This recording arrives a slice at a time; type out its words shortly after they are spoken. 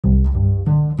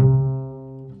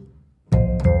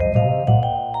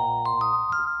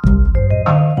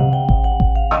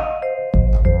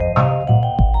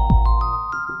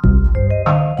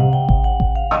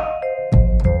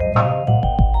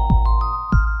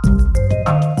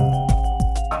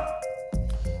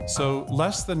So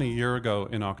less than a year ago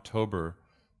in October,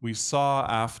 we saw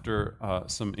after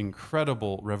some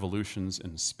incredible revolutions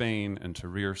in Spain and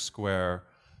Tahrir Square,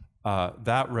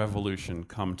 that revolution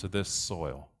come to this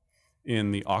soil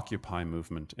in the Occupy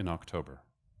movement in October.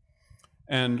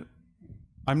 And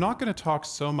I'm not going to talk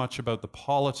so much about the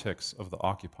politics of the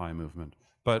Occupy movement,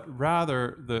 but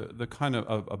rather the kind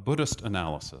of a Buddhist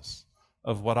analysis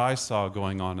of what I saw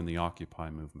going on in the Occupy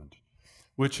movement,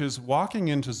 which is walking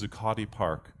into Zuccotti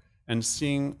Park and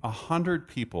seeing 100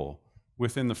 people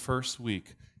within the first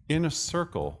week in a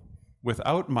circle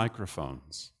without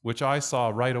microphones, which I saw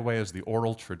right away as the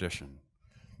oral tradition,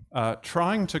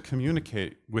 trying to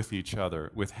communicate with each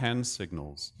other with hand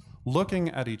signals, looking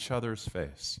at each other's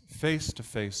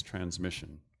face-to-face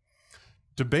transmission,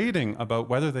 debating about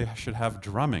whether they should have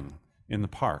drumming in the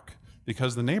park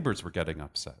because the neighbors were getting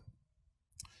upset.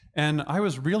 And I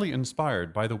was really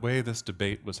inspired by the way this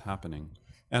debate was happening,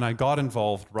 and I got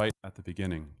involved right at the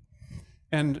beginning.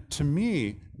 And to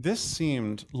me, this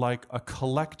seemed like a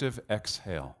collective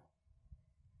exhale.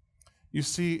 You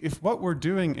see, if what we're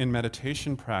doing in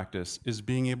meditation practice is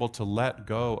being able to let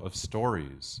go of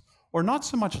stories, or not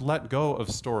so much let go of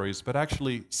stories, but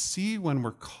actually see when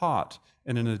we're caught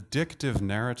in an addictive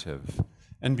narrative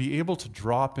and be able to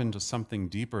drop into something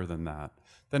deeper than that,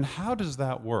 then how does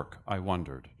that work, I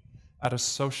wondered, at a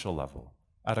social level,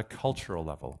 at a cultural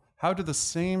level? How do the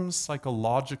same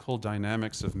psychological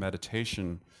dynamics of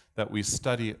meditation that we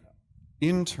study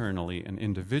internally and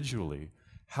individually,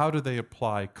 how do they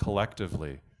apply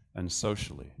collectively and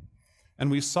socially?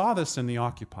 And we saw this in the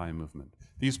Occupy movement.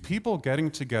 These people getting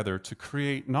together to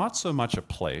create not so much a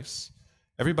place.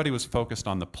 Everybody was focused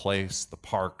on the place, the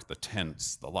park, the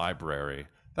tents, the library.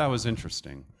 That was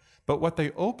interesting. But what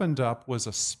they opened up was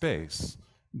a space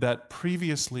that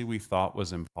previously we thought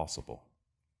was impossible.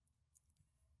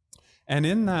 And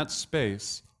in that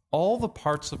space, all the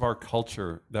parts of our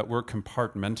culture that were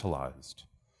compartmentalized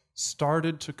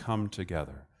started to come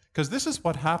together. Because this is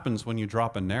what happens when you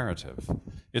drop a narrative.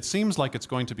 It seems like it's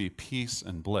going to be peace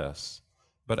and bliss,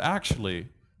 but actually,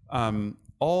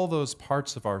 all those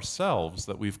parts of ourselves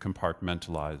that we've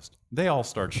compartmentalized, they all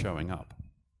start showing up.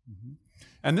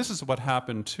 And this is what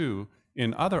happened too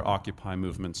in other Occupy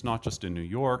movements, not just in New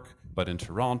York, but in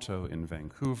Toronto, in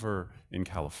Vancouver, in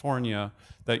California,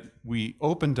 that we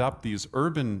opened up these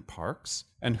urban parks,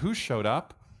 and who showed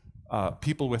up?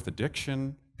 People with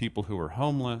addiction, people who were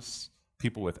homeless,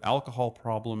 people with alcohol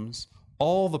problems,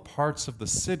 all the parts of the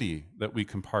city that we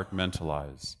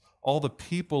compartmentalize, all the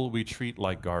people we treat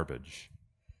like garbage,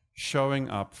 showing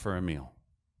up for a meal.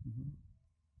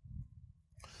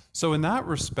 So in that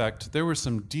respect, there was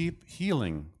some deep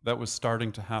healing that was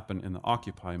starting to happen in the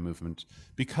Occupy movement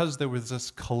because there was this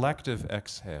collective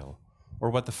exhale, or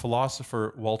what the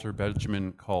philosopher Walter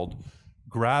Benjamin called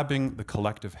grabbing the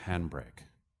collective handbrake.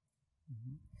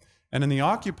 And in the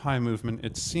Occupy movement,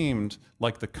 it seemed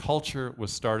like the culture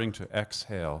was starting to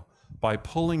exhale by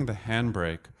pulling the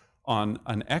handbrake on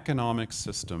an economic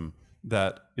system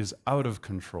that is out of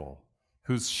control,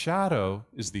 whose shadow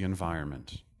is the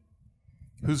environment,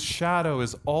 whose shadow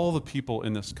is all the people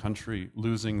in this country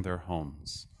losing their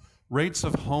homes. Rates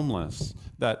of homeless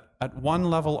that at one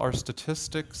level are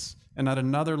statistics and at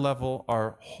another level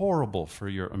are horrible for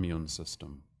your immune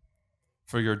system,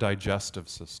 for your digestive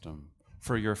system,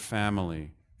 for your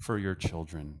family, for your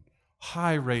children.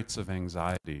 High rates of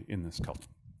anxiety in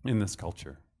this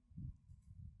culture.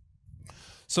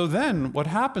 So then what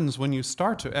happens when you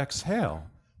start to exhale?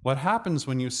 What happens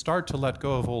when you start to let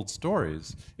go of old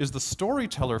stories is the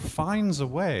storyteller finds a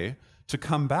way to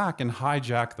come back and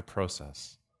hijack the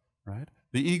process, right?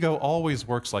 The ego always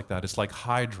works like that. It's like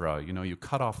Hydra, you know, you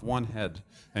cut off one head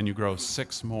and you grow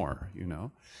 6 more, you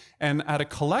know? And at a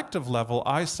collective level,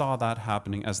 I saw that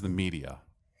happening as the media.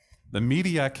 The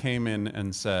media came in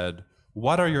and said,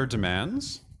 what are your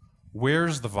demands?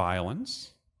 Where's the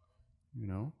violence? You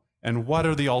know? And what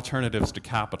are the alternatives to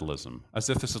capitalism? As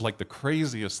if this is like the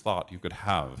craziest thought you could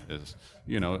have is,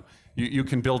 you know, you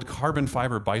can build carbon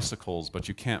fiber bicycles, but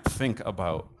you can't think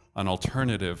about an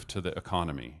alternative to the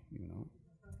economy, you know.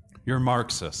 You're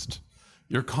Marxist,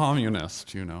 you're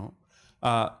communist, you know.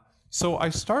 So I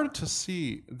started to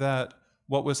see that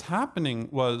what was happening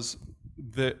was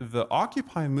the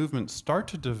Occupy movement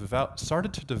started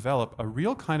to develop a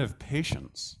real kind of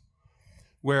patience,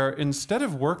 where instead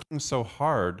of working so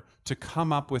hard to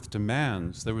come up with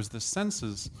demands, there was this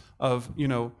senses of, you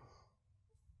know,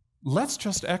 let's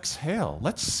just exhale.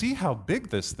 Let's see how big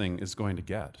this thing is going to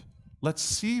get. Let's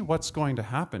see what's going to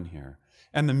happen here.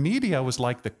 And the media was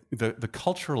like the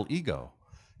cultural ego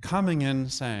coming in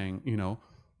saying,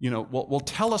 well,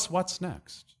 tell us what's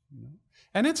next. You know?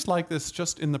 And it's like this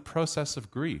just in the process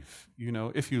of grief. You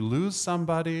know, if you lose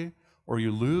somebody or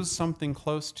you lose something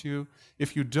close to you,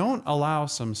 if you don't allow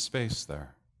some space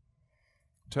there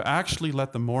to actually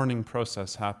let the mourning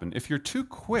process happen, if you're too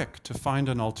quick to find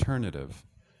an alternative,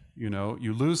 you know,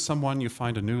 you lose someone, you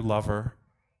find a new lover,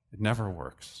 it never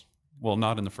works. Well,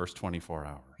 not in the first 24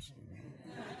 hours.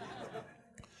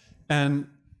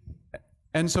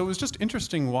 And so it was just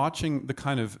interesting watching the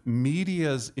kind of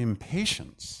media's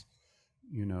impatience,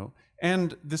 you know,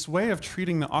 and this way of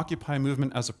treating the Occupy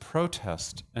movement as a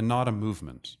protest and not a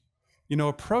movement. You know,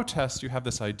 a protest, you have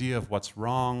this idea of what's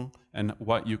wrong and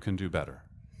what you can do better.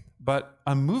 But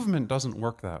a movement doesn't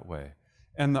work that way.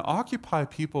 And the Occupy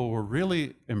people were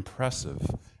really impressive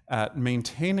at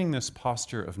maintaining this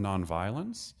posture of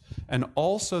nonviolence and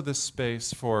also this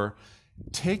space for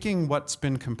taking what's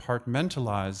been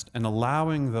compartmentalized and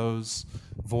allowing those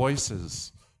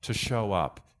voices to show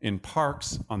up in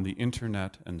parks, on the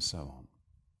internet, and so on.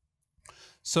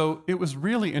 So it was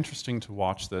really interesting to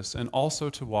watch this and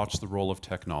also to watch the role of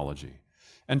technology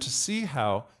and to see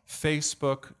how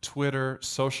Facebook, Twitter,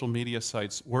 social media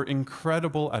sites were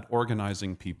incredible at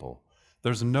organizing people.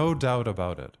 There's no doubt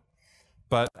about it.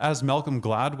 But as Malcolm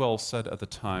Gladwell said at the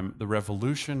time, the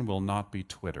revolution will not be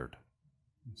Twittered.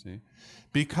 You see?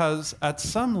 Because at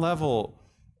some level,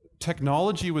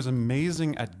 technology was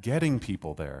amazing at getting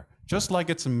people there, just like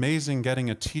it's amazing getting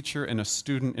a teacher and a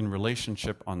student in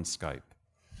relationship on Skype.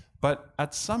 But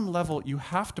at some level, you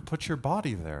have to put your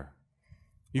body there.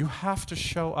 You have to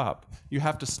show up. You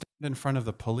have to stand in front of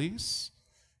the police.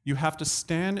 You have to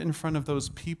stand in front of those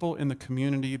people in the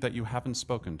community that you haven't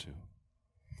spoken to.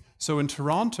 So in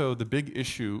Toronto, the big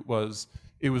issue was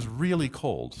it was really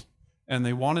cold, and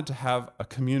they wanted to have a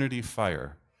community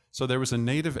fire. So there was a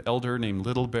native elder named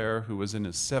Little Bear who was in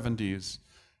his 70s,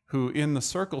 who in the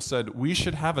circle said, "We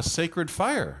should have a sacred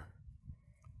fire."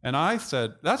 And I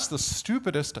said, that's the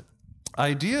stupidest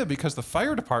idea because the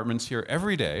fire department's here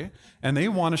every day and they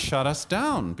want to shut us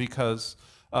down because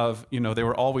of, you know, they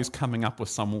were always coming up with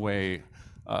some way,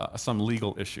 some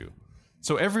legal issue.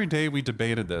 So every day we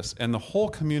debated this and the whole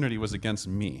community was against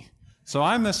me. So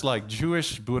I'm this like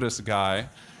Jewish Buddhist guy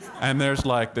and there's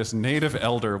like this native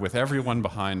elder with everyone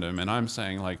behind him and I'm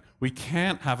saying like, we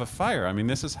can't have a fire. I mean,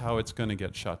 this is how it's going to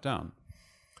get shut down.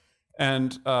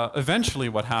 And eventually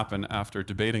what happened after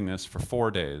debating this for 4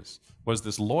 days was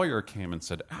this lawyer came and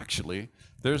said, actually,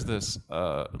 there's this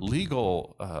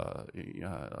legal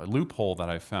loophole that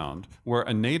I found where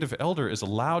a native elder is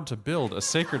allowed to build a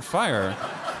sacred fire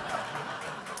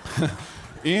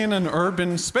in an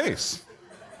urban space.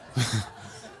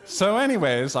 So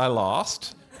anyways, I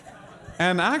lost.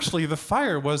 And actually, the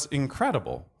fire was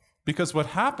incredible because what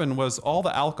happened was all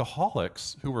the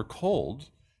alcoholics who were cold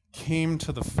came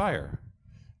to the fire.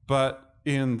 But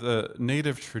in the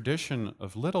native tradition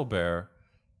of Little Bear,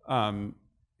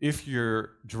 if you're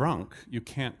drunk, you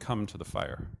can't come to the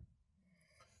fire.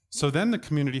 So then the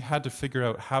community had to figure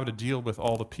out how to deal with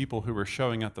all the people who were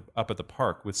showing up at the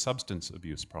park with substance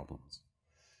abuse problems.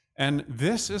 And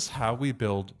this is how we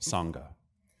build Sangha.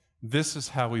 This is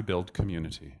how we build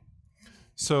community.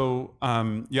 So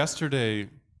yesterday,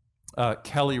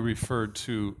 Kelly referred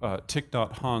to Thich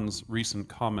Nhat Hanh's recent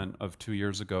comment of 2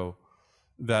 years ago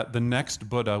that the next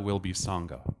Buddha will be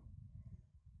Sangha.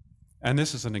 And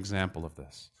this is an example of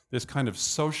this kind of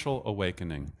social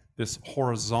awakening, this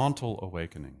horizontal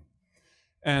awakening.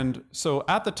 And so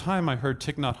at the time I heard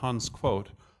Thich Nhat Hanh's quote,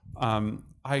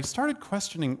 I started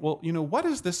questioning, well, you know, what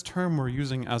is this term we're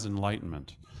using as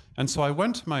enlightenment? And so I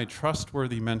went to my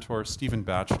trustworthy mentor, Stephen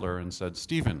Batchelor, and said,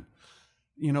 Stephen,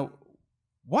 you know,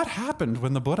 what happened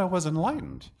when the Buddha was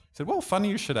enlightened? He said, well, funny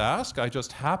you should ask. I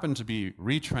just happened to be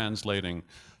retranslating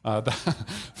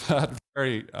that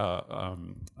very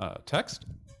text.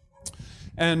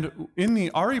 And in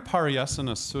the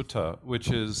Aripariyasana Sutta,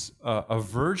 which is a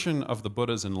version of the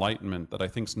Buddha's enlightenment that I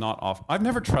think is not off, I've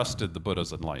never trusted the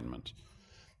Buddha's enlightenment.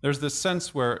 There's this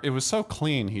sense where it was so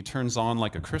clean, he turns on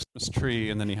like a Christmas tree,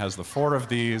 and then he has the 4 of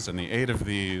these and the 8 of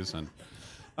these. And,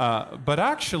 but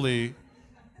actually,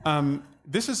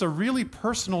 this is a really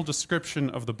personal description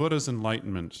of the Buddha's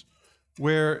enlightenment,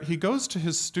 where he goes to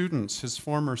his students, his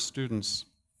former students,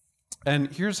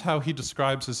 and here's how he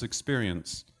describes his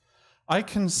experience. I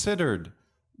considered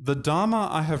the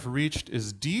Dhamma I have reached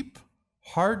is deep,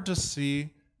 hard to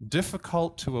see,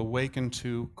 difficult to awaken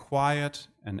to, quiet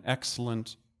and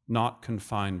excellent, not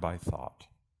confined by thought.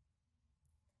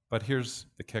 But here's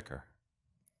the kicker.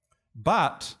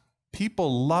 But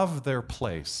people love their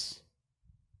place.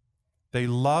 They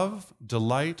love,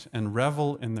 delight, and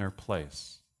revel in their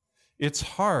place. It's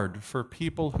hard for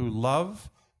people who love,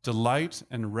 delight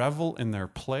and revel in their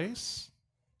place,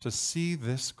 to see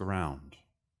this ground.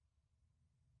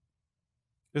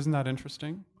 Isn't that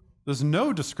interesting? There's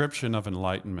no description of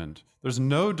enlightenment. There's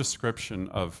no description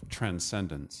of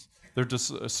transcendence.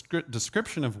 There's a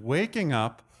description of waking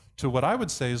up to what I would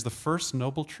say is the first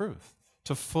noble truth,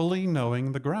 to fully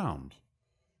knowing the ground.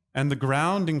 And the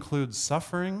ground includes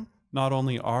suffering, not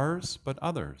only ours, but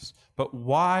others. But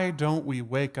why don't we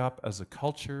wake up as a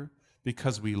culture?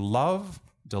 Because we love,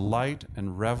 delight,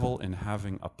 and revel in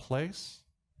having a place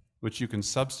which you can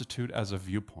substitute as a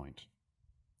viewpoint.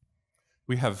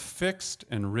 We have fixed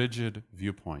and rigid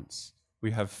viewpoints.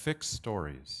 We have fixed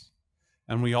stories.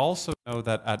 And we also know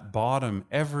that at bottom,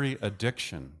 every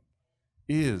addiction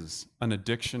is an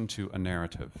addiction to a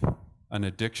narrative, an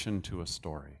addiction to a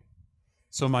story.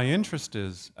 So my interest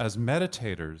is, as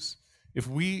meditators, if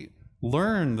we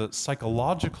learn the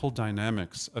psychological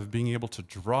dynamics of being able to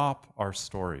drop our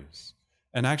stories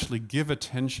and actually give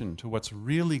attention to what's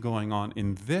really going on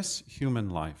in this human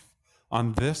life,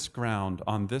 on this ground,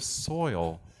 on this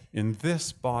soil, in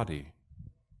this body,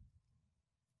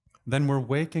 then we're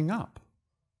waking up.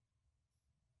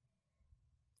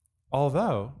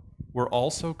 Although we're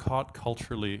also caught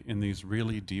culturally in these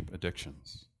really deep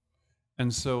addictions.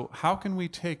 And so how can we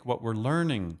take what we're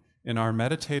learning in our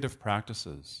meditative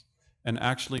practices and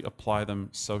actually apply them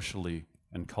socially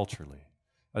and culturally?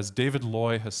 As David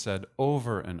Loy has said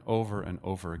over and over and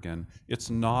over again, it's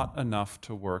not enough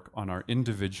to work on our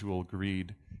individual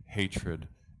greed, hatred,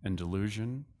 and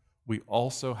delusion. We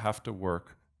also have to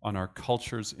work on our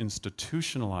culture's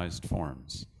institutionalized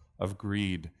forms of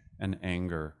greed and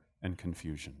anger and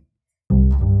confusion.